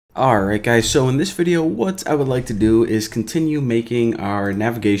Alright guys, so in this video what I would like to do is continue making our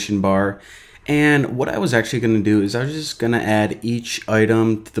navigation bar, and what I was actually going to do is I was just going to add each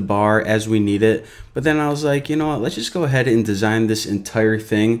item to the bar as we need it, but then I was like, you know what, let's just go ahead and design this entire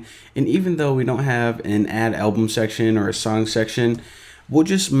thing, and even though we don't have an add album section or a song section, we'll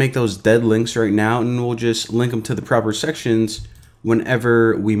just make those dead links right now and we'll just link them to the proper sections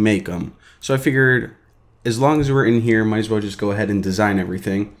whenever we make them. So I figured as long as we're in here, might as well just go ahead and design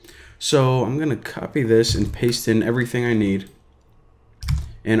everything. So I'm gonna copy this and paste in everything I need.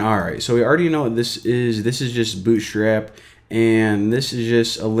 And alright, so we already know what this is. This is just Bootstrap, and this is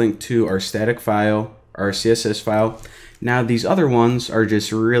just a link to our static file, our CSS file. Now these other ones are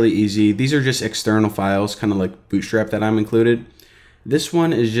just really easy. These are just external files, kind of like Bootstrap that I'm included. This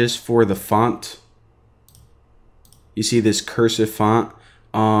one is just for the font. You see this cursive font,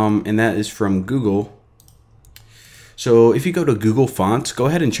 and that is from Google. So if you go to Google Fonts, go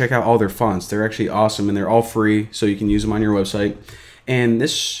ahead and check out all their fonts. They're actually awesome and they're all free, so you can use them on your website. And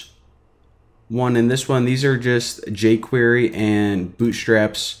this one and this one, these are just jQuery and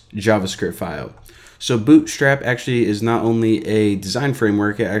Bootstrap's JavaScript file. So Bootstrap actually is not only a design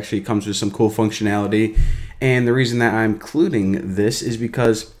framework, it actually comes with some cool functionality. And the reason that I'm including this is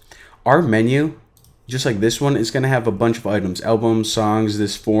because our menu, just like this one, is going to have a bunch of items: albums, songs,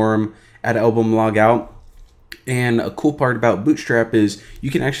 this form, add album, log out. And a cool part about Bootstrap is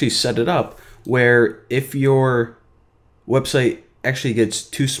you can actually set it up where if your website actually gets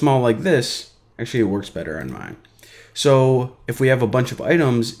too small like this, actually it works better on mine. So if we have a bunch of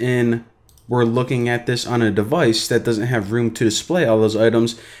items and we're looking at this on a device that doesn't have room to display all those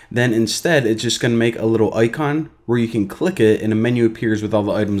items, then instead it's just going to make a little icon where you can click it and a menu appears with all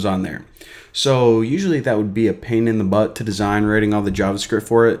the items on there. So usually that would be a pain in the butt to design, writing all the JavaScript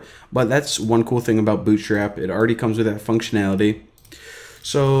for it, but that's one cool thing about Bootstrap. It already comes with that functionality.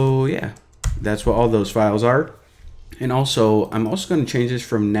 So yeah, that's what all those files are. And also, I'm also going to change this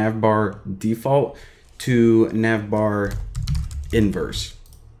from navbar default to navbar inverse.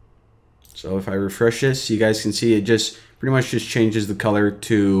 So if I refresh this, you guys can see it just pretty much just changes the color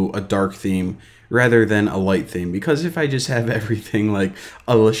to a dark theme rather than a light theme. Because if I just have everything like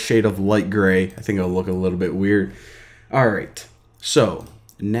a shade of light gray, I think it'll look a little bit weird. All right, so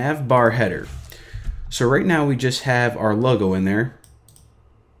navbar header. So right now we just have our logo in there,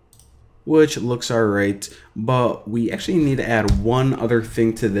 which looks all right, but we actually need to add one other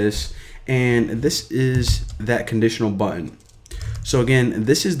thing to this, and this is that conditional button. So again,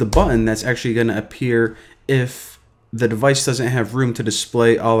 this is the button that's actually going to appear if the device doesn't have room to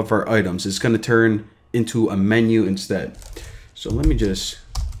display all of our items. It's going to turn into a menu instead. So let me just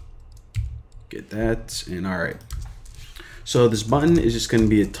get that, and all right. So this button is just going to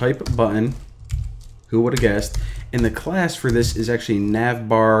be a type button. Who would have guessed? And the class for this is actually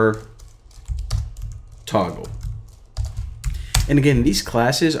navbar toggle. And again, these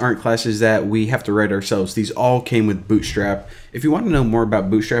classes aren't classes that we have to write ourselves. These all came with Bootstrap. If you want to know more about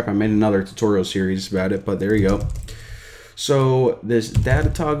Bootstrap, I made another tutorial series about it, but there you go. So this data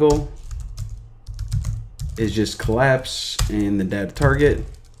toggle is just collapse and the data target.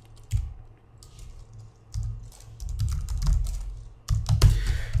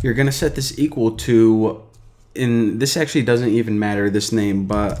 You're going to set this equal to, and this actually doesn't even matter, this name,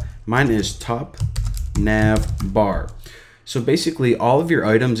 but mine is top nav bar. So basically all of your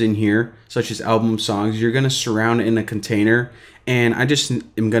items in here, such as album, songs, you're going to surround it in a container, and I just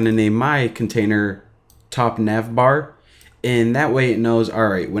am going to name my container top nav bar, and that way it knows, all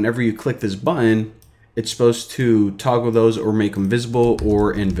right, whenever you click this button, it's supposed to toggle those or make them visible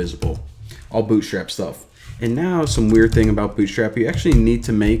or invisible. All Bootstrap stuff. And now some weird thing about Bootstrap, you actually need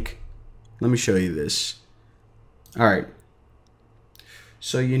to make, let me show you this. All right.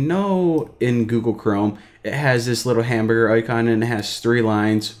 So you know in Google Chrome, it has this little hamburger icon and it has 3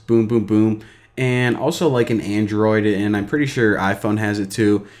 lines, boom, boom, boom. And also like an Android, and I'm pretty sure iPhone has it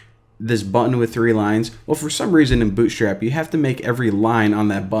too, this button with 3 lines. Well, for some reason in Bootstrap, you have to make every line on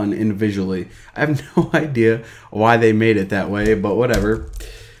that button individually. I have no idea why they made it that way, but whatever.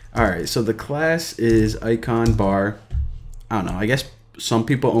 All right, so the class is icon bar. I don't know, I guess some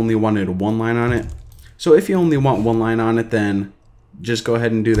people only wanted 1 line on it. So if you only want 1 line on it, then just go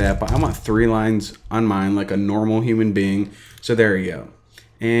ahead and do that, but I want 3 lines on mine like a normal human being. So there you go.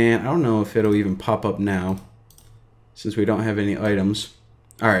 And I don't know if it'll even pop up now since we don't have any items.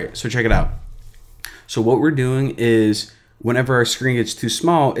 All right, so check it out. So what we're doing is whenever our screen gets too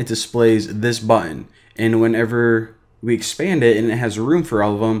small, it displays this button, and whenever we expand it and it has room for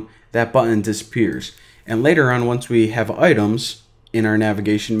all of them, that button disappears. And later on, once we have items in our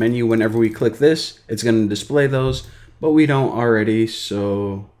navigation menu, whenever we click this, it's going to display those, but we don't already,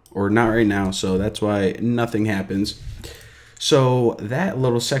 so or not right now, so that's why nothing happens. So that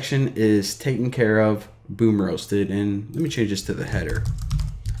little section is taken care of, boom roasted, and let me change this to the header.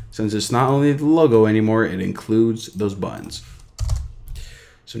 Since it's not only the logo anymore, it includes those buttons.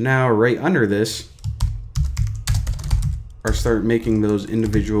 So now right under this, I'll start making those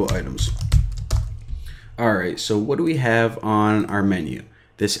individual items. All right, so what do we have on our menu?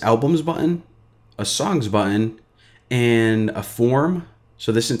 This albums button, a songs button, and a form.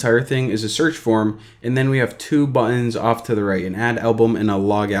 So this entire thing is a search form, and then we have two buttons off to the right, an add album and a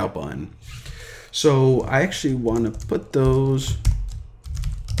log out button. So I actually want to put those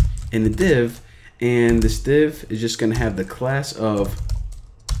in the div, and this div is just going to have the class of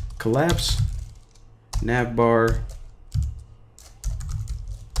collapse navbar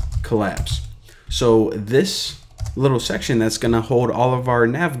collapse. So this little section that's going to hold all of our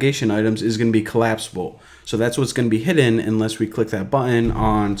navigation items is going to be collapsible. So that's what's going to be hidden unless we click that button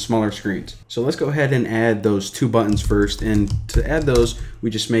on smaller screens. So let's go ahead and add those two buttons first. And to add those, we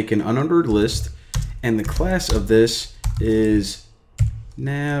just make an unordered list. And the class of this is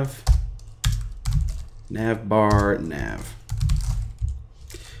navbar nav.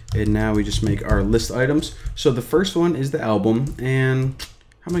 And now we just make our list items. So the first one is the album. And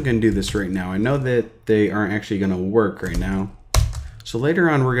how am I going to do this right now? I know that they aren't actually going to work right now. So later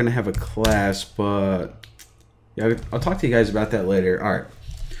on, we're going to have a class, but yeah, I'll talk to you guys about that later. All right.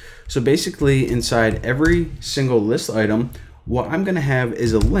 So basically inside every single list item, what I'm going to have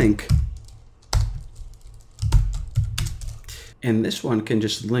is a link. And this one can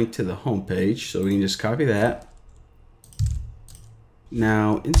just link to the home page. So we can just copy that.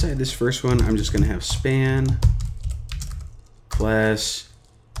 Now inside this first one, I'm just going to have span class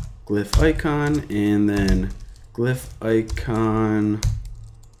glyph icon and then glyph icon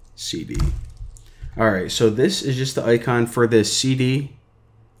CD. All right, so this is just the icon for this CD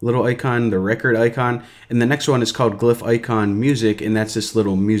little icon, the record icon, and the next one is called glyph icon music, and that's this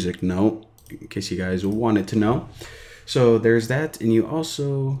little music note in case you guys wanted to know. So there's that, and you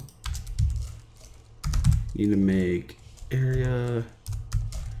also need to make area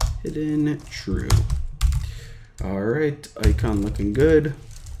hidden true. All right, icon looking good.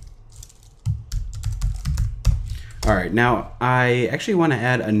 All right, now I actually want to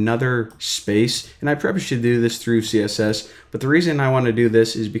add another space, and I probably should do this through CSS, but the reason I want to do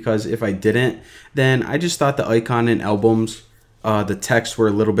this is because if I didn't, then I just thought the icon and albums, the text were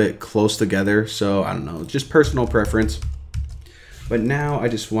a little bit close together, so I don't know, just personal preference. But now I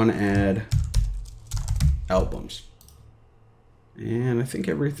just want to add albums. And I think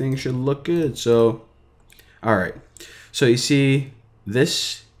everything should look good, so, all right. So you see,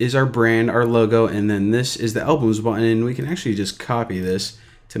 this is our brand, our logo, and then this is the albums button, and we can actually just copy this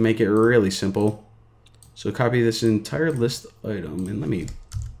to make it really simple. So copy this entire list item, and let me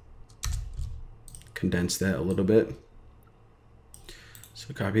condense that a little bit.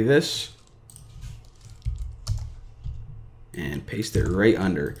 So copy this and paste it right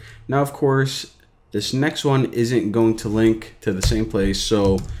under. Now of course this next one isn't going to link to the same place,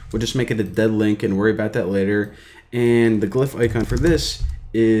 so we'll just make it a dead link and worry about that later. And the glyph icon for this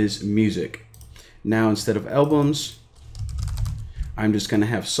is music. Now instead of albums, I'm just gonna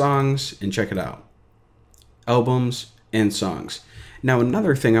have songs, and check it out, albums and songs. Now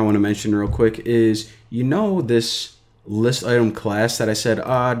another thing I want to mention real quick is, you know, this list item class that I said,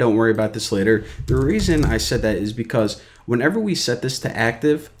 don't worry about this later. The reason I said that is because whenever we set this to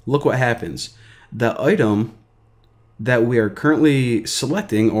active, look what happens. The item that we are currently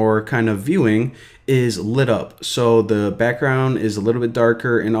selecting or kind of viewing is lit up. So the background is a little bit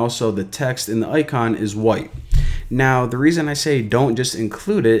darker, and also the text in the icon is white. Now, the reason I say don't just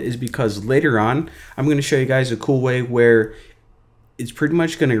include it is because later on, I'm going to show you guys a cool way where it's pretty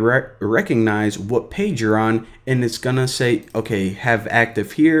much going to recognize what page you're on, and it's going to say, okay, have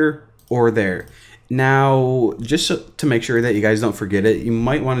active here or there. Now, just to make sure that you guys don't forget it, you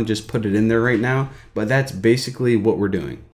might want to just put it in there right now, but that's basically what we're doing.